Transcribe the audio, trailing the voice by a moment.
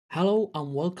Hello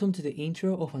and welcome to the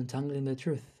intro of Untangling the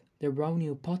Truth, the brand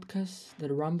new podcast that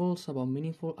rambles about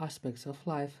meaningful aspects of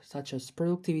life such as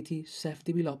productivity, self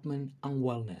development, and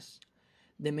wellness.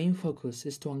 The main focus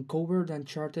is to uncover the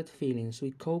uncharted feelings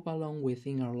we cope along with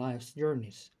in our life's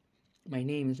journeys. My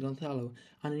name is Gonzalo,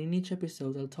 and in each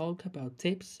episode I'll talk about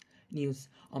tips, news,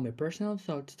 and my personal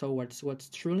thoughts towards what's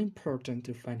truly important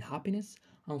to find happiness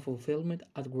and fulfillment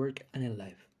at work and in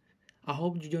life. I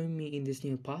hope you join me in this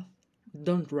new path.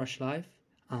 Don't rush life,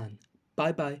 and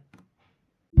bye bye.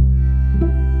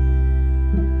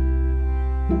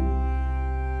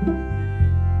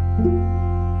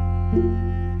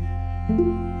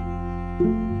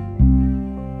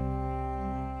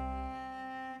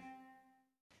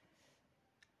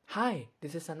 Hi,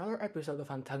 this is another episode of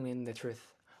Untangling the Truth.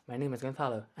 My name is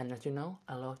Gonzalo, and as you know,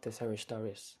 I love to share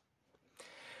stories.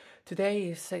 Today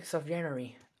is 6th of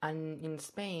January, and in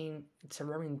Spain, it's a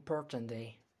very important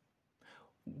day.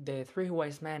 The three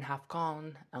wise men have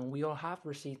gone, and we all have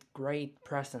received great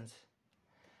presents.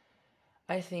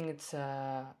 I think it's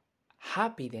a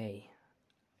happy day,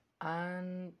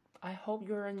 and I hope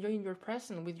you're enjoying your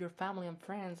present with your family and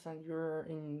friends, and you're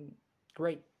in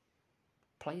great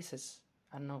places.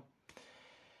 I don't know.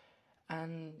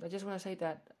 And I just want to say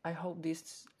that I hope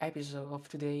this episode of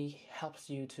today helps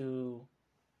you to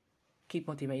keep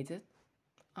motivated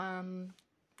and,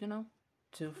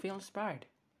 to feel inspired.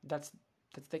 That's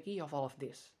the key of all of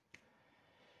this.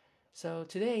 So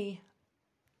today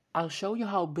I'll show you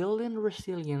how building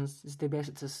resilience is the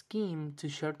best scheme to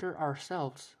shelter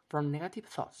ourselves from negative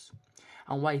thoughts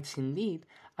and why it's indeed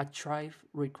a thrive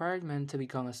requirement to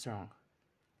become strong.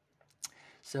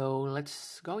 So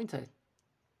let's go into it.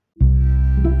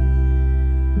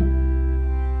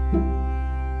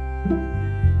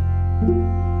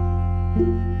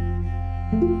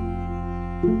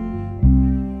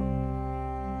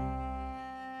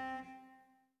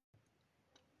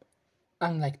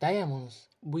 Unlike diamonds,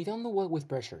 we don't work with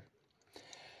pressure.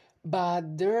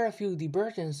 But there are a few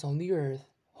divergents on the earth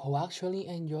who actually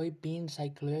enjoy being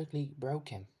psychologically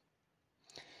broken.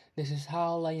 This is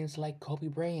how lions like Kobe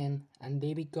Bryant and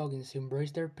David Goggins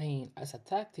embrace their pain as a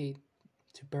tactic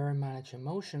to better manage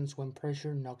emotions when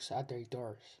pressure knocks at their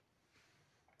doors.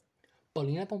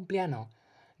 Paulina Pompliano,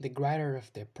 the writer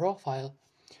of The Profile,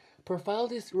 profiled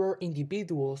these rare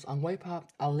individuals and wipe out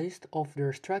a list of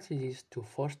their strategies to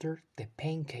foster the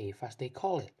pain cave, as they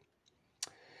call it.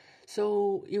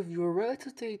 So, if you're ready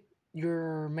to take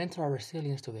your mental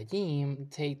resilience to the gym,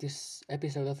 take this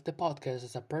episode of the podcast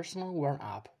as a personal warm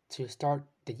up to start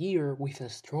the year with a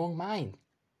strong mind,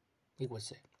 it would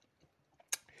say.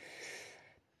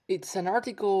 It's an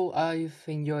article I've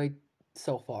enjoyed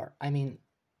so far. I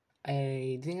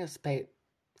didn't expect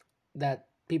that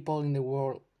people in the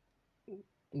world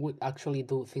would actually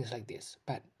do things like this,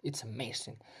 but it's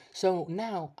amazing. So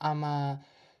now I'm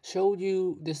show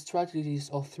you the strategies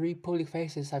of three public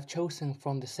faces I've chosen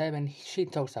from the seven she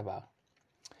talks about.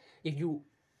 If you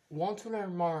want to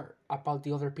learn more about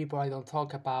the other people I don't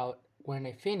talk about when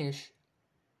I finish,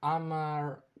 I'm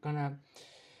gonna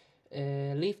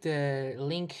leave the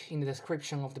link in the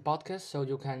description of the podcast so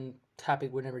you can tap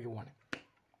it whenever you want.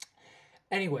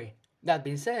 Anyway, that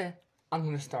being said, I'm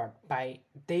gonna start by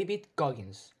David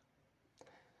Goggins.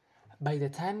 By the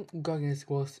time Goggins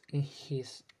was in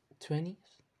his 20s,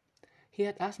 he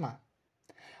had asthma,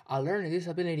 a learning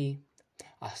disability,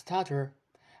 a stutter,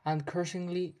 and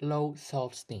cursingly low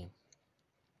self-esteem.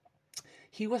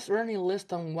 He was earning less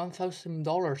than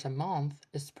 $1,000 a month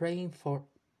spraying for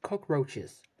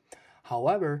cockroaches.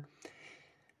 However,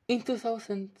 in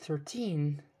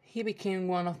 2013, he became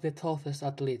one of the toughest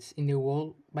athletes in the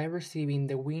world by receiving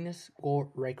the Guinness World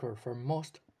Record for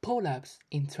most pull-ups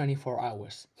in 24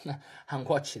 hours. And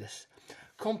watch this.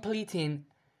 Completing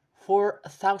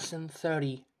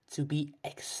 4,030 to be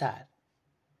exact.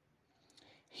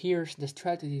 Here's the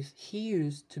strategies he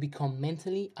used to become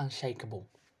mentally unshakable.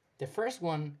 The first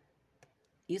one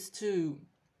is to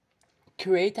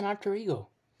create an alter ego.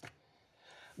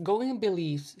 Goggins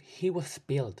believes he was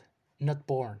built, not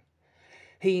born.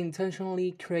 He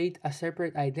intentionally created a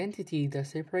separate identity that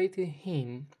separated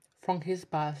him from his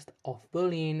past of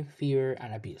bullying, fear,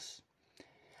 and abuse.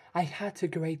 I had to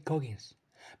create Goggins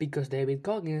because David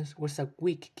Goggins was a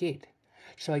weak kid.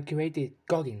 So I created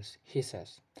Goggins, he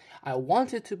says. I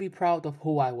wanted to be proud of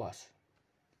who I was.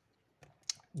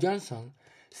 Johnson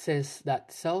says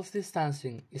that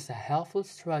self-distancing is a helpful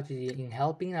strategy in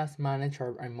helping us manage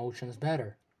our emotions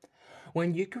better.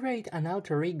 When you create an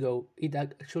alter ego, it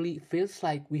actually feels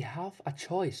like we have a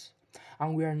choice,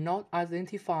 and we are not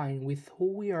identifying with who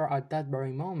we are at that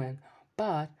very moment,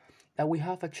 but that we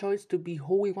have a choice to be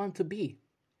who we want to be.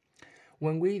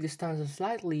 When we distance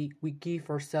slightly, we give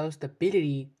ourselves the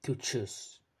ability to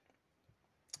choose.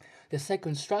 The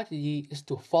second strategy is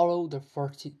to follow the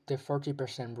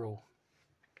 40% rule.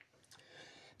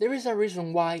 There is a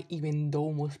reason why, even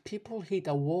though most people hit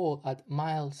a wall at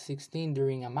mile 16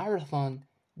 during a marathon,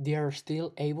 they are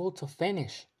still able to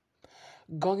finish.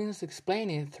 Goggins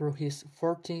explained it through his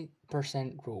 40%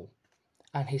 rule.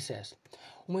 And he says,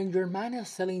 when your mind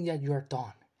is telling you that you're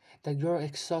done, that you're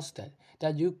exhausted,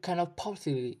 that you cannot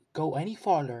possibly go any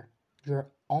farther, you're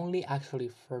only actually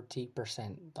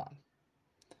 30% done.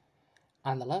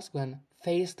 And the last one,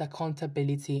 face the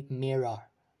accountability mirror.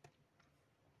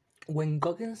 When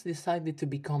Goggins decided to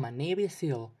become a Navy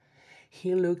SEAL,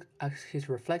 he looked at his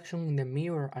reflection in the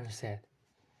mirror and said,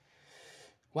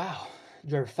 wow,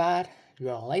 you're fat,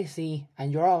 you're lazy,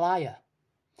 and you're a liar.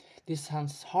 This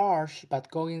sounds harsh,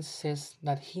 but Goggins says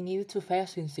that he needed to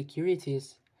face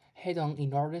insecurities head-on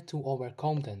in order to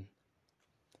overcome them.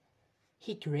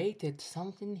 He created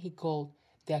something he called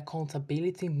the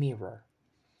accountability mirror.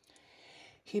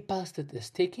 He pasted the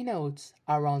sticky notes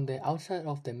around the outside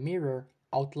of the mirror,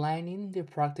 outlining the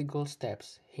practical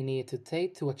steps he needed to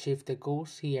take to achieve the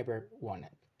goals he ever wanted.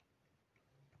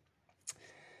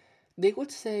 They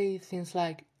would say things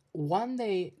like, one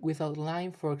day without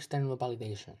line for external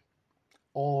validation,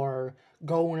 or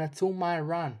go on a 2-mile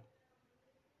run.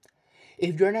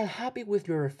 If you're not happy with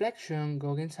your reflection,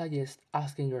 Goggins suggests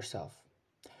asking yourself,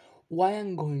 what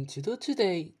I'm going to do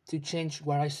today to change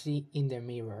what I see in the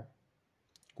mirror?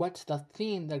 What's the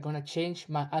thing that's gonna change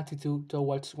my attitude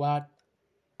towards what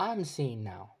I'm seeing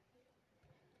now?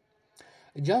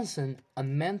 Johnson, a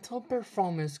mental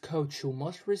performance coach who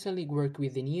most recently worked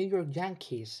with the New York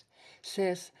Yankees,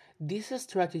 says this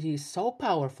strategy is so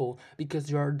powerful because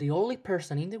you're the only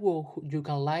person in the world who you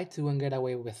can lie to and get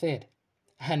away with it.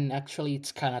 And actually,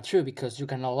 it's kind of true because you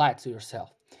cannot lie to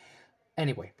yourself.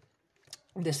 Anyway,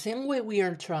 the same way we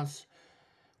earn trust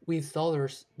with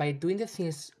others by doing the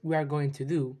things we are going to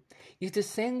do is the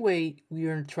same way we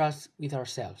earn trust with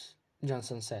ourselves,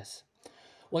 Johnson says.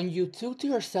 When you talk to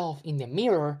yourself in the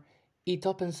mirror, it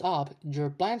opens up your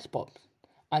blind spots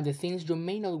and the things you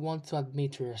may not want to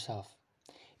admit to yourself.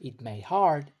 It may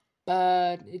hurt,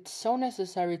 but it's so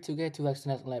necessary to get to the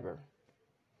next level.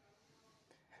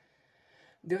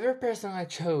 The other person I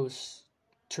chose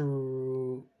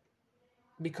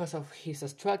because of his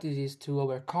strategies to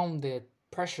overcome the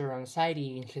pressure and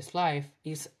anxiety in his life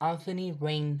is Anthony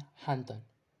Ray Hampton.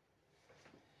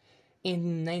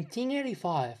 In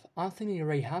 1985, Anthony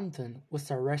Ray Hampton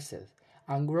was arrested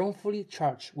and wrongfully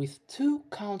charged with 2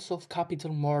 counts of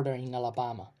capital murder in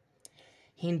Alabama.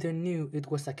 Hinton knew it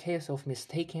was a case of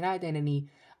mistaken identity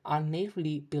and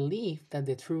naively believed that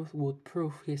the truth would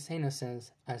prove his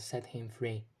innocence and set him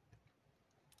free.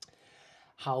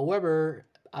 However,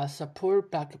 as a poor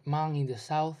black man in the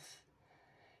South,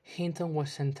 Hinton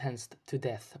was sentenced to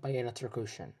death by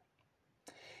electrocution.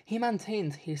 He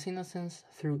maintained his innocence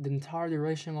through the entire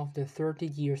duration of the 30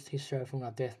 years he served on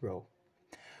a death row,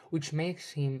 which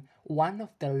makes him one of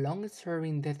the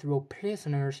longest-serving death row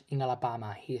prisoners in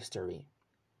Alabama history.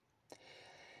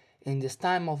 In this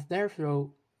time of death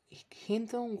row,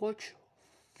 Hinton watched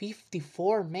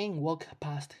 54 men walk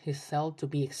past his cell to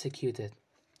be executed,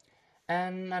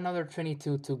 and another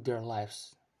 22 took their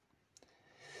lives.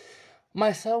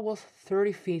 My cell was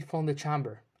 30 feet from the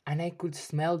chamber, and I could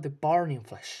smell the burning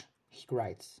flesh, he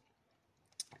writes.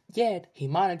 Yet he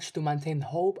managed to maintain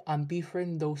hope and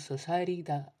befriend those society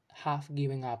that have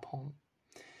given up on.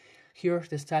 Here's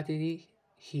the strategy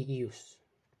he used.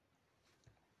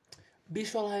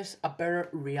 Visualize a better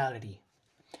reality.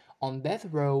 On death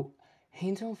row,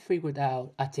 Hinton figured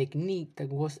out a technique that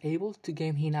was able to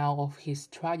get him out of his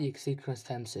tragic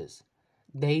circumstances,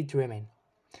 daydreaming.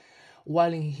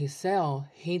 While in his cell,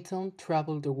 Hinton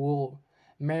traveled the world,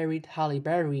 married Halle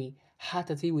Berry, had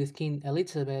a tea with Queen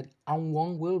Elizabeth, and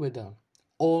won Wimbledon,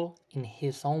 all in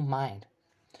his own mind.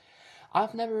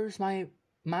 I've never used my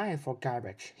mind for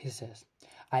garbage, he says.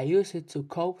 I use it to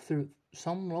cope through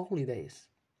some lonely days.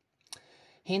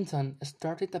 Hinton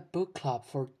started a book club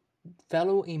for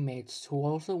fellow inmates who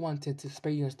also wanted to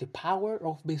experience the power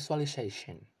of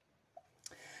visualization.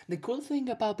 The cool thing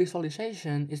about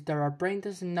visualization is that our brain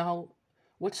doesn't know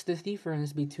what's the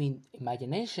difference between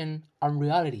imagination and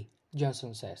reality,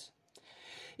 Johnson says.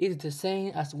 It's the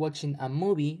same as watching a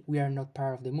movie. We are not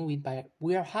part of the movie, but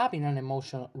we are having an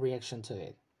emotional reaction to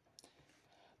it.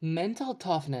 Mental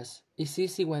toughness is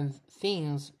easy when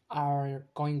things are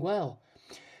going well,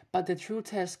 but the true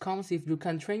test comes if you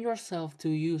can train yourself to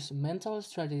use mental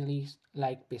strategies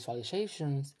like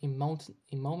visualizations in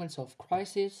moments of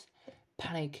crisis,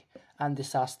 panic, and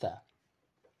disaster.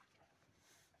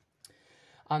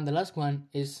 And the last one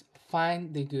is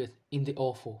find the good in the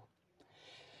awful.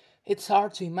 It's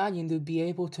hard to imagine to be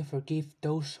able to forgive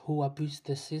those who abused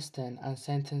the system and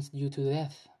sentenced you to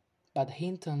death, but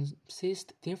Hinton sees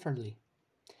differently.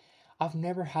 I've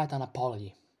never had an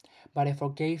apology, but I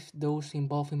forgave those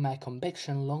involved in my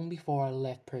conviction long before I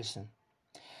left prison.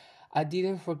 I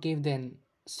didn't forgive them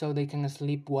so they can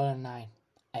sleep well at night.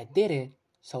 I did it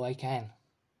so I can.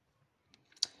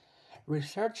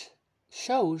 Research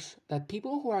shows that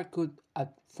people who are good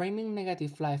at framing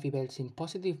negative life events in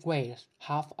positive ways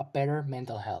have a better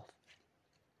mental health.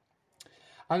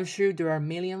 I'm sure there are a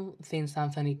million things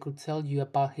Anthony could tell you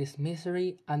about his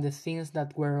misery and the things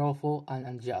that were awful and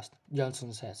unjust,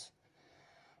 Johnson says.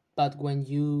 But when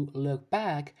you look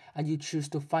back and you choose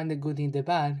to find the good in the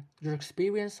bad, your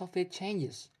experience of it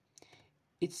changes.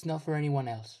 It's not for anyone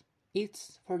else,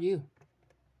 it's for you.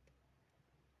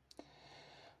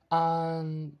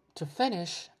 And to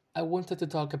finish, I wanted to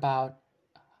talk about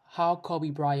how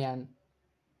Kobe Bryant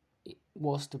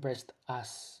was the best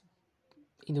as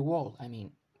in the world. I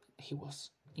mean, he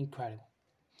was incredible.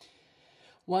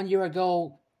 1 year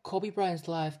ago, Kobe Bryant's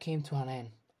life came to an end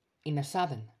in a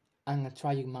sudden and a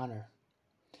tragic manner.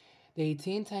 The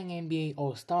 18-time NBA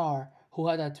All-Star, who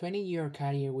had a 20-year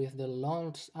career with the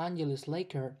Los Angeles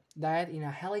Lakers, died in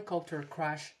a helicopter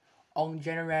crash on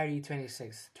January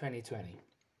 26, 2020.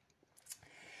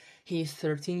 His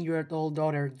 13-year-old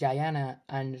daughter Diana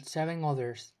and 7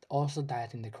 others also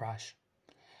died in the crash.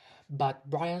 But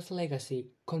Bryant's legacy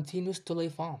continues to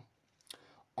live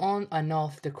on and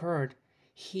off the court.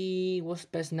 He was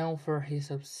best known for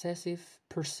his obsessive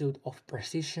pursuit of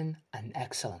precision and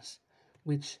excellence,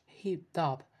 which he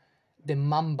dubbed the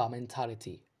Mamba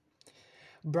mentality.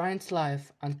 Bryant's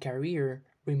life and career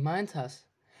remind us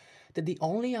that the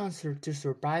only answer to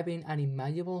surviving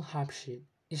unimaginable hardship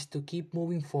is to keep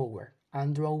moving forward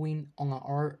and drawing on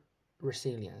our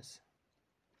resilience.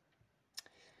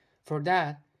 For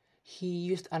that, he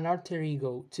used an alter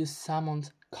ego to summon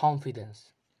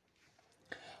confidence.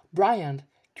 Bryant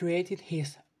created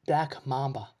his Black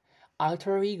Mamba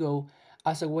alter ego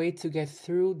as a way to get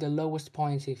through the lowest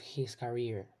points of his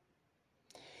career.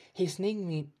 His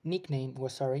nickname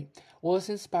was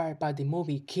inspired by the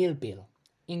movie Kill Bill,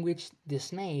 in which the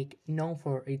snake, known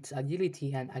for its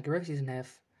agility and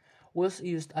aggressiveness, was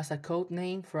used as a code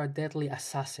name for a deadly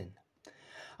assassin.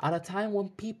 At a time when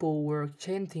people were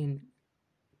chanting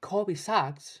Kobe's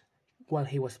acts while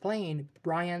he was playing,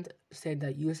 Bryant said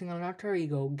that using an alter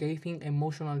ego gave him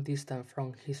emotional distance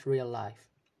from his real life.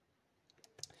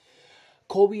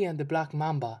 Kobe and the Black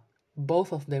Mamba,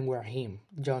 both of them were him,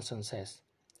 Johnson says.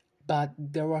 But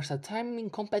there was a time in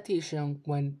competition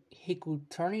when he could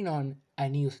turn it on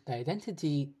and use the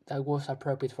identity that was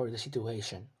appropriate for the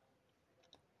situation.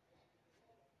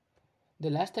 The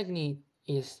last technique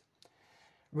is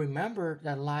remember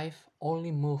that life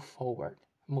only moves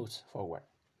forward.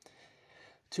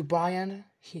 To Bryant,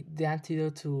 the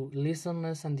antidote to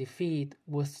listlessness and defeat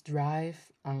was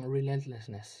drive and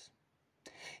relentlessness.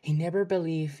 He never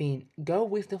believed in go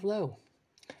with the flow.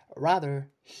 Rather,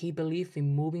 he believed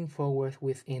in moving forward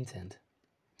with intent.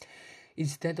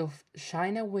 Instead of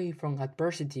shying away from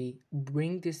adversity,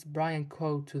 bring this Bryant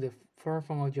quote to the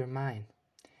forefront of your mind.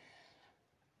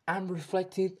 I'm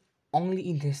reflecting only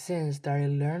in the sense that I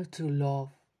learned to love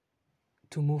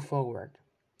to move forward.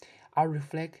 I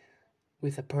reflect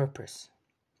with a purpose.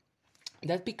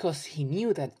 That's because he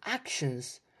knew that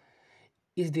actions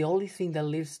is the only thing that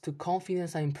leads to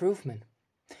confidence and improvement.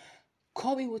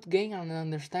 Kobe would gain an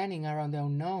understanding around the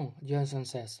unknown, Johnson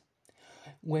says.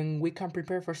 When we can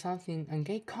prepare for something and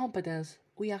gain competence,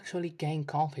 we actually gain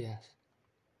confidence.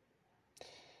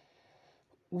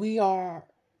 We are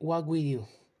what we do.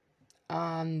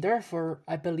 And therefore,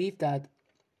 I believe that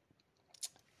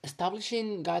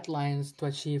establishing guidelines to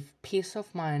achieve peace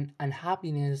of mind and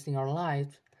happiness in our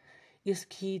lives is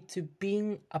key to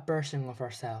being a version of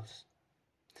ourselves.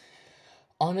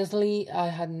 Honestly, I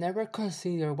had never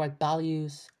considered what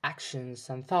values, actions,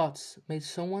 and thoughts made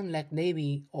someone like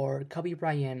Davey or Kobe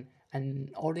Bryant,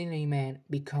 an ordinary man,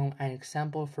 become an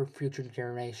example for future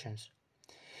generations.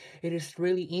 It is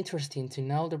really interesting to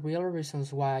know the real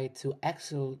reasons why to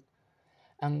excel,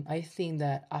 and I think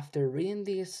that after reading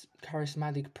these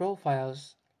charismatic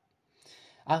profiles,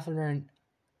 I've learned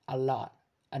a lot.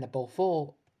 And above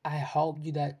all, I hope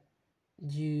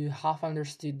you have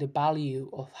understood the value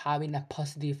of having a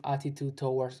positive attitude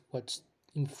towards what's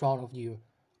in front of you.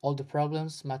 All the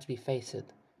problems must be faced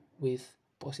with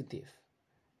positive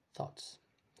thoughts.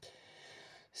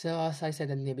 So, as I said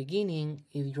in the beginning,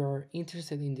 if you're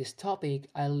interested in this topic,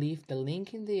 I'll leave the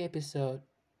link in the episode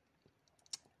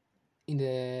in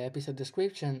the episode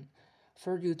description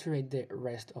for you to read the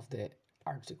rest of the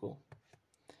article.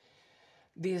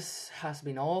 This has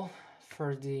been all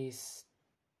for this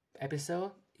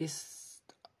episode. It's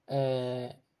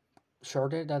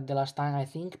shorter than the last time, I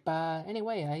think, but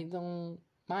anyway, I don't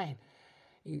mind.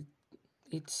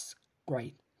 It's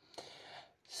great.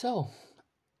 So,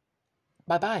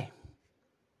 bye bye.